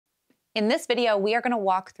In this video, we are going to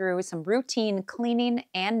walk through some routine cleaning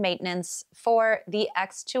and maintenance for the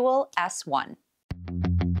xTool S1.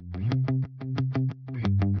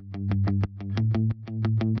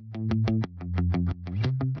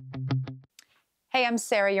 Hey, I'm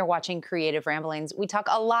Sarah, you're watching Creative Ramblings. We talk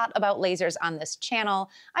a lot about lasers on this channel.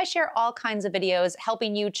 I share all kinds of videos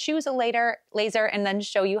helping you choose a laser and then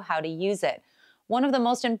show you how to use it. One of the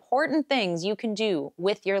most important things you can do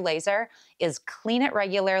with your laser is clean it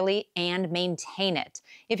regularly and maintain it.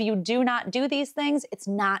 If you do not do these things, it's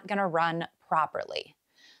not going to run properly.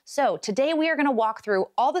 So today we are going to walk through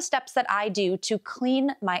all the steps that I do to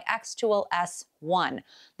clean my xTool S1.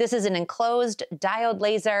 This is an enclosed diode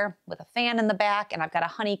laser with a fan in the back, and I've got a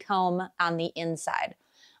honeycomb on the inside.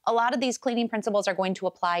 A lot of these cleaning principles are going to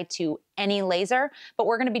apply to any laser, but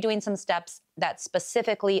we're going to be doing some steps that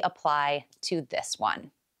specifically apply to this one.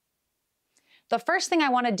 The first thing I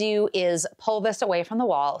want to do is pull this away from the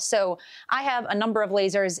wall. So I have a number of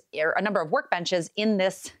lasers, or a number of workbenches in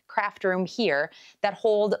this craft room here that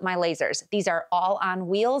hold my lasers. These are all on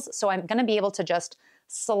wheels, so I'm going to be able to just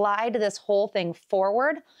slide this whole thing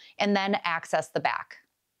forward and then access the back.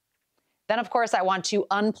 Then, of course, I want to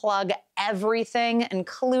unplug everything,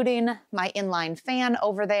 including my inline fan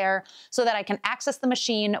over there, so that I can access the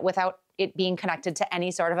machine without it being connected to any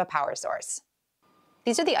sort of a power source.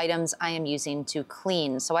 These are the items I am using to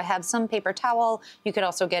clean. So I have some paper towel. You could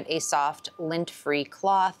also get a soft lint-free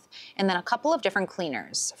cloth, and then a couple of different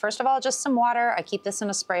cleaners. First of all, just some water. I keep this in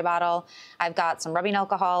a spray bottle. I've got some rubbing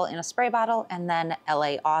alcohol in a spray bottle, and then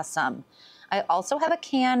LA Awesome. I also have a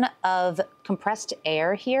can of compressed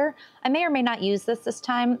air here. I may or may not use this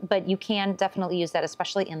time, but you can definitely use that,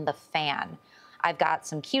 especially in the fan. I've got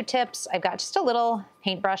some Q-tips. I've got just a little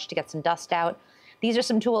paintbrush to get some dust out. These are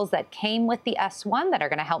some tools that came with the S1 that are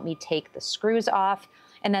going to help me take the screws off.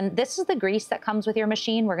 And then this is the grease that comes with your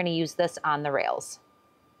machine. We're going to use this on the rails.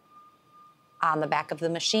 On the back of the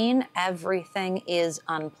machine, everything is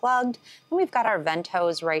unplugged. And we've got our vent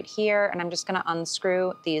hose right here, and I'm just going to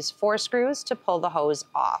unscrew these 4 screws to pull the hose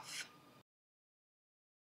off.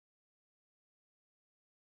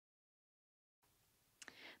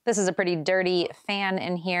 This is a pretty dirty fan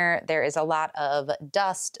in here. There is a lot of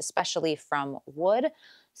dust, especially from wood.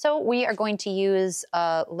 So we are going to use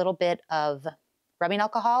a little bit of rubbing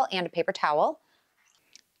alcohol and a paper towel.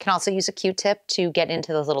 You can also use a Q-tip to get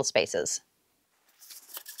into those little spaces.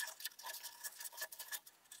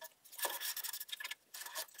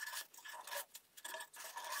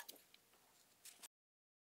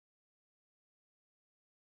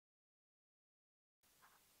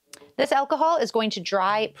 This alcohol is going to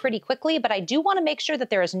dry pretty quickly, but I do want to make sure that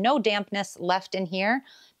there is no dampness left in here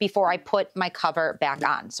before I put my cover back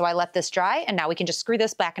on. So I let this dry, and now we can just screw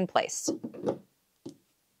this back in place.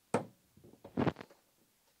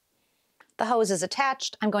 The hose is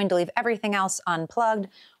attached. I'm going to leave everything else unplugged,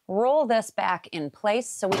 roll this back in place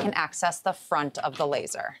so we can access the front of the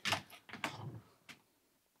laser.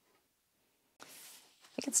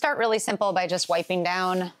 We can start really simple by just wiping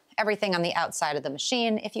down everything on the outside of the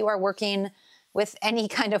machine. If you are working with any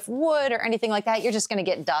kind of wood or anything like that, you're just going to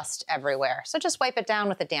get dust everywhere. So just wipe it down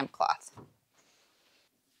with a damp cloth.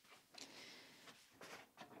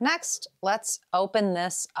 Next, let's open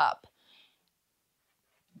this up.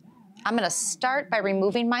 I'm going to start by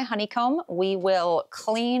removing my honeycomb. We will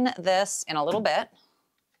clean this in a little bit.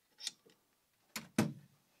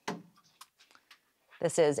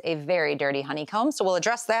 This is a very dirty honeycomb, so we'll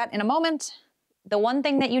address that in a moment. The one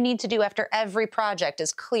thing that you need to do after every project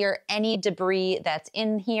is clear any debris that's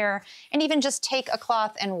in here, and even just take a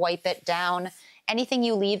cloth and wipe it down. Anything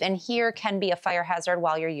you leave in here can be a fire hazard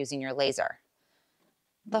while you're using your laser.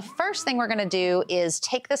 The first thing we're going to do is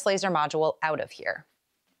take this laser module out of here.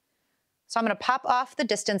 So I'm going to pop off the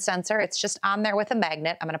distance sensor. It's just on there with a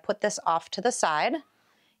magnet. I'm going to put this off to the side,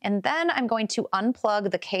 and then I'm going to unplug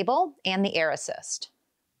the cable and the air assist.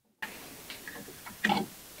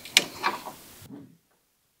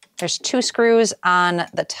 There's 2 screws on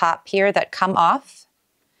the top here that come off.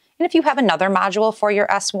 And if you have another module for your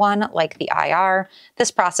S1, like the IR,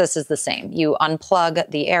 this process is the same. You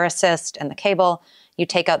unplug the air assist and the cable, you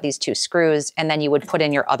take out these 2 screws, and then you would put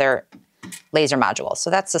in your other laser module.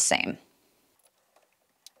 So that's the same.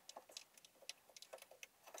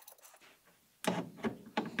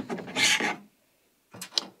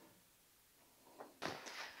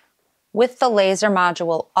 With the laser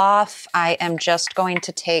module off, I am just going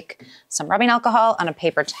to take some rubbing alcohol on a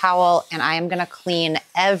paper towel, and I am going to clean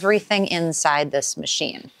everything inside this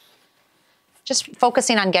machine. Just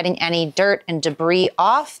focusing on getting any dirt and debris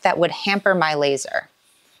off that would hamper my laser.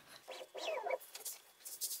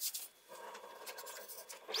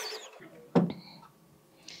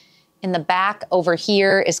 In the back over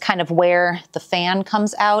here is kind of where the fan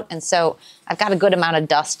comes out. And so I've got a good amount of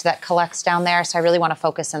dust that collects down there. So I really want to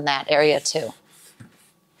focus in that area too.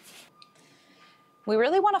 We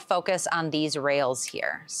really want to focus on these rails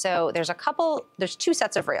here. So there's two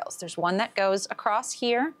sets of rails. There's one that goes across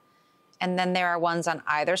here, and then there are ones on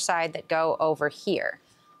either side that go over here.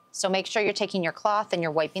 So make sure you're taking your cloth and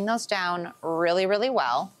you're wiping those down really, really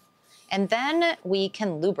well. And then we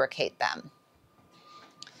can lubricate them.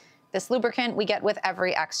 This lubricant we get with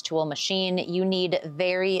every xTool machine. You need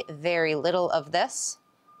very, very little of this.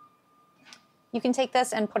 You can take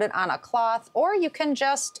this and put it on a cloth, or you can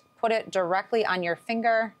just put it directly on your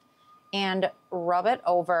finger and rub it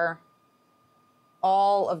over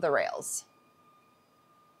all of the rails.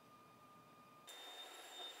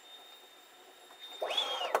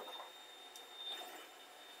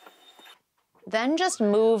 Then just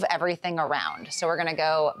move everything around. So we're gonna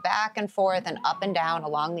go back and forth and up and down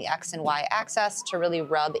along the X and Y axis to really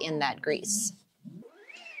rub in that grease.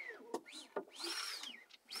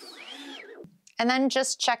 And then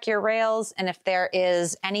just check your rails, and if there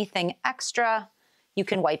is anything extra, you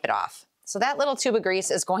can wipe it off. So that little tube of grease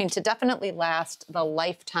is going to definitely last the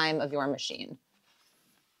lifetime of your machine.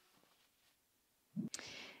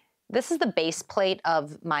 This is the base plate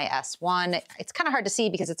of my S1. It's kind of hard to see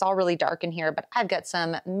because it's all really dark in here, but I've got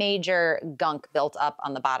some major gunk built up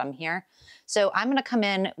on the bottom here. So I'm gonna come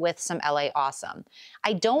in with some LA Awesome.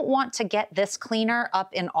 I don't want to get this cleaner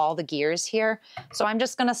up in all the gears here, so I'm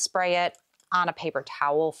just gonna spray it on a paper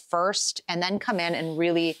towel first and then come in and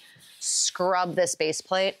really scrub this base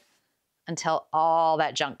plate until all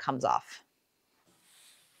that junk comes off.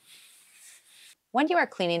 When you are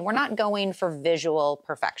cleaning, we're not going for visual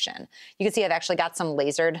perfection. You can see I've actually got some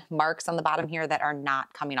lasered marks on the bottom here that are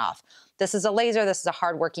not coming off. This is a laser, this is a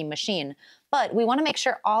hard-working machine, but we wanna make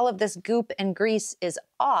sure all of this goop and grease is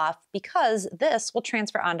off because this will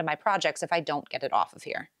transfer onto my projects if I don't get it off of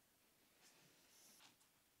here.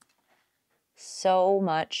 So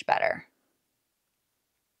much better.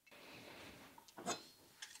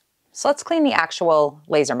 So let's clean the actual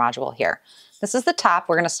laser module here. This is the top.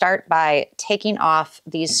 We're going to start by taking off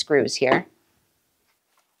these screws here.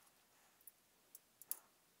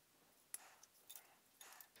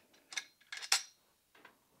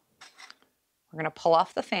 We're going to pull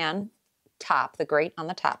off the fan top, the grate on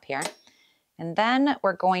the top here. And then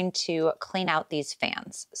we're going to clean out these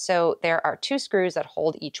fans. So there are two screws that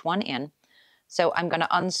hold each one in. So I'm going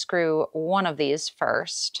to unscrew one of these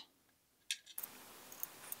first.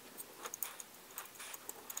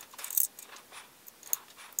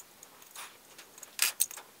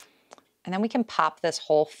 And then we can pop this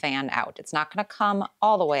whole fan out. It's not going to come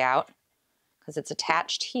all the way out because it's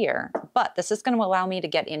attached here, but this is going to allow me to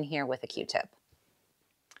get in here with a Q-tip.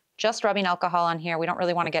 Just rubbing alcohol on here. We don't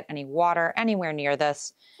really want to get any water anywhere near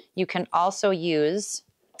this. You can also use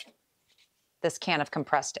this can of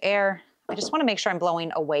compressed air. I just want to make sure I'm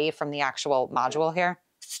blowing away from the actual module here.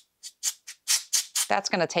 That's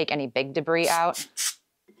going to take any big debris out.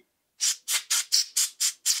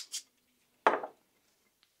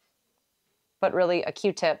 But really a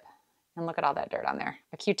Q-tip, and look at all that dirt on there.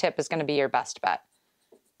 A Q-tip is going to be your best bet.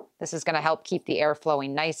 This is going to help keep the air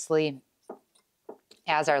flowing nicely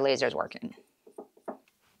as our laser's working.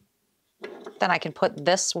 Then I can put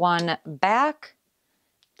this one back,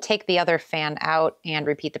 take the other fan out, and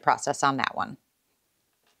repeat the process on that one.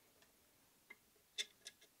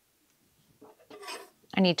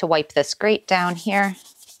 I need to wipe this grate down here.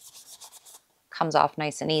 Comes off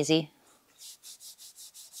nice and easy.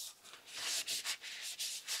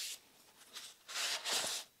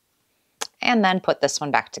 And then put this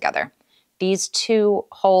one back together. These two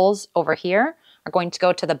holes over here are going to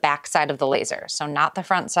go to the back side of the laser. So not the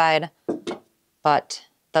front side, but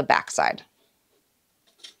the back side.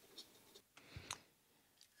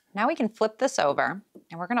 Now we can flip this over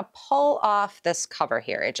and we're gonna pull off this cover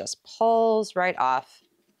here. It just pulls right off.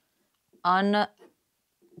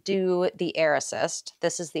 Undo the air assist.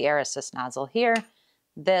 This is the air assist nozzle here.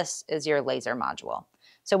 This is your laser module.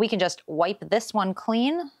 So we can just wipe this one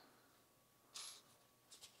clean.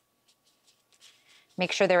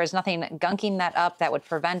 Make sure there is nothing gunking that up that would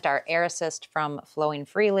prevent our air assist from flowing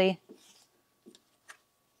freely.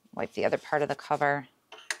 Wipe the other part of the cover.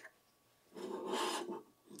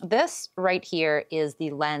 This right here is the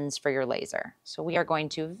lens for your laser. So we are going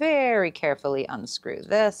to very carefully unscrew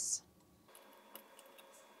this.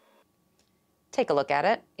 Take a look at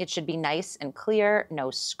it. It should be nice and clear, no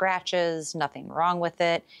scratches, nothing wrong with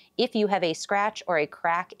it. If you have a scratch or a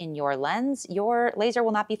crack in your lens, your laser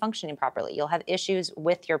will not be functioning properly. You'll have issues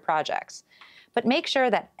with your projects. But make sure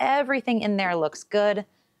that everything in there looks good.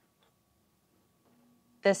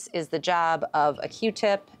 This is the job of a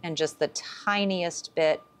Q-tip and just the tiniest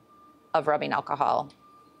bit of rubbing alcohol.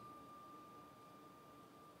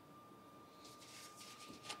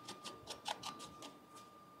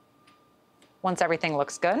 Once everything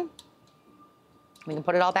looks good, we can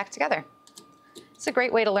put it all back together. It's a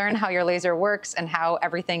great way to learn how your laser works and how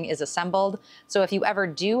everything is assembled. So if you ever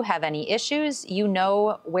do have any issues, you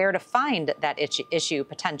know where to find that issue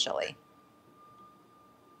potentially.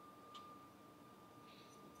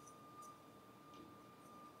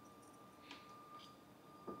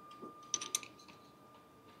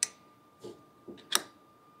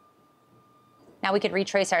 Now we could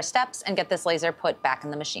retrace our steps and get this laser put back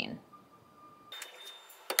in the machine.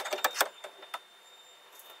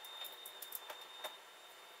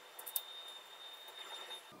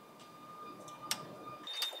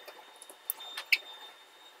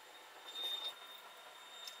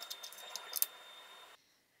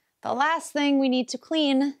 The last thing we need to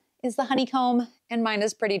clean is the honeycomb, and mine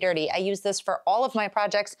is pretty dirty. I use this for all of my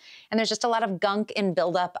projects, and there's just a lot of gunk and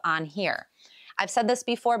buildup on here. I've said this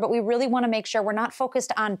before, but we really want to make sure we're not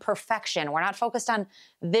focused on perfection. We're not focused on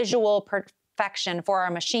visual perfection for our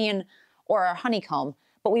machine or our honeycomb,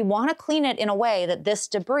 but we want to clean it in a way that this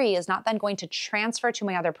debris is not then going to transfer to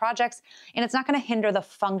my other projects, and it's not going to hinder the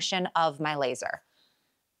function of my laser.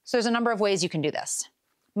 So there's a number of ways you can do this.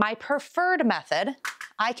 My preferred method,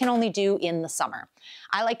 I can only do in the summer.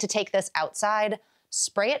 I like to take this outside,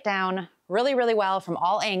 spray it down really, really well from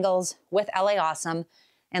all angles with LA Awesome,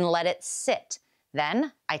 and let it sit.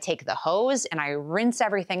 Then I take the hose and I rinse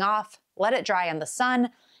everything off, let it dry in the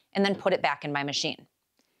sun, and then put it back in my machine.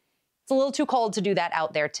 It's a little too cold to do that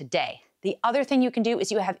out there today. The other thing you can do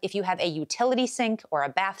is if you have a utility sink or a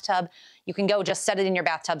bathtub, you can go just set it in your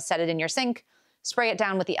bathtub, set it in your sink, spray it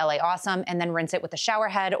down with the LA Awesome, and then rinse it with a shower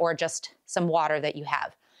head or just some water that you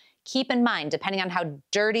have. Keep in mind, depending on how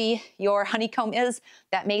dirty your honeycomb is,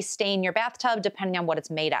 that may stain your bathtub depending on what it's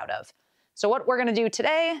made out of. So what we're gonna do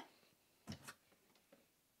today,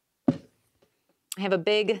 I have a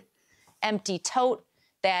big empty tote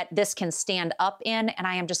that this can stand up in, and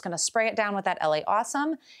I am just gonna spray it down with that LA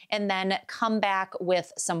Awesome and then come back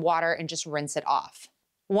with some water and just rinse it off.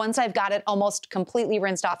 Once I've got it almost completely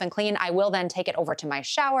rinsed off and clean, I will then take it over to my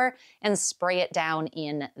shower and spray it down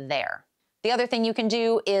in there. The other thing you can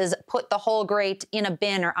do is put the whole grate in a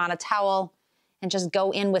bin or on a towel and just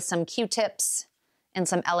go in with some Q-tips and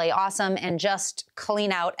some LA Awesome and just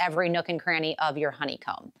clean out every nook and cranny of your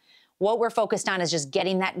honeycomb. What we're focused on is just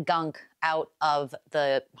getting that gunk out of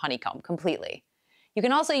the honeycomb completely. You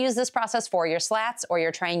can also use this process for your slats or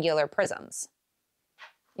your triangular prisms.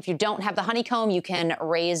 If you don't have the honeycomb, you can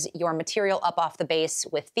raise your material up off the base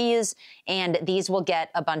with these, and these will get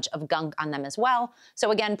a bunch of gunk on them as well. So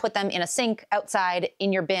again, put them in a sink outside,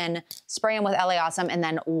 in your bin, spray them with LA Awesome, and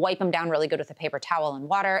then wipe them down really good with a paper towel and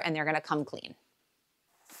water, and they're gonna come clean.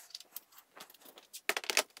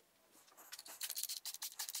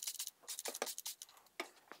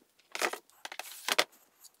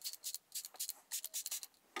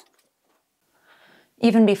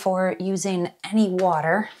 Even before using any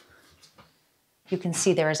water, you can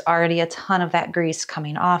see there is already a ton of that grease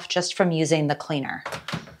coming off just from using the cleaner.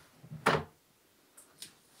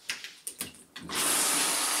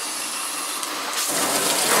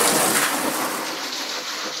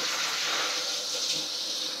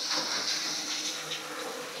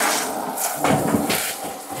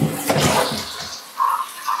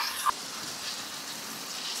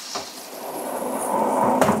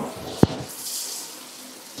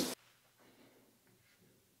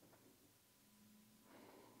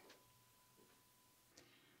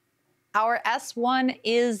 Our S1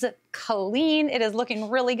 is clean. It is looking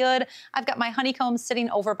really good. I've got my honeycomb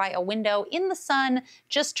sitting over by a window in the sun,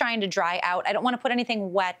 just trying to dry out. I don't want to put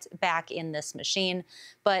anything wet back in this machine,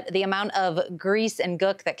 but the amount of grease and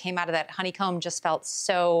gook that came out of that honeycomb just felt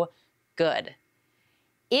so good.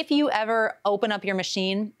 If you ever open up your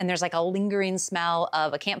machine and there's like a lingering smell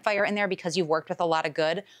of a campfire in there because you've worked with a lot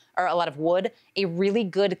of wood, a really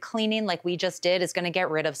good cleaning like we just did is going to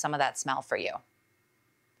get rid of some of that smell for you.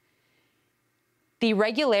 The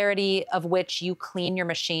regularity of which you clean your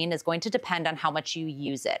machine is going to depend on how much you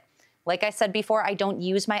use it. Like I said before, I don't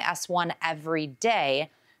use my S1 every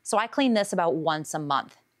day, so I clean this about once a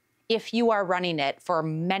month. If you are running it for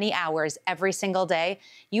many hours every single day,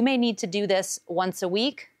 you may need to do this once a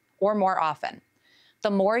week or more often.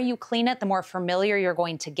 The more you clean it, the more familiar you're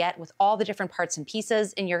going to get with all the different parts and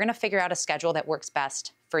pieces, and you're going to figure out a schedule that works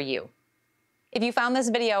best for you. If you found this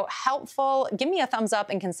video helpful, give me a thumbs up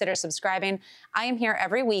and consider subscribing. I am here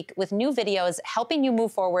every week with new videos helping you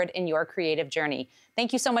move forward in your creative journey.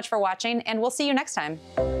 Thank you so much for watching, and we'll see you next time.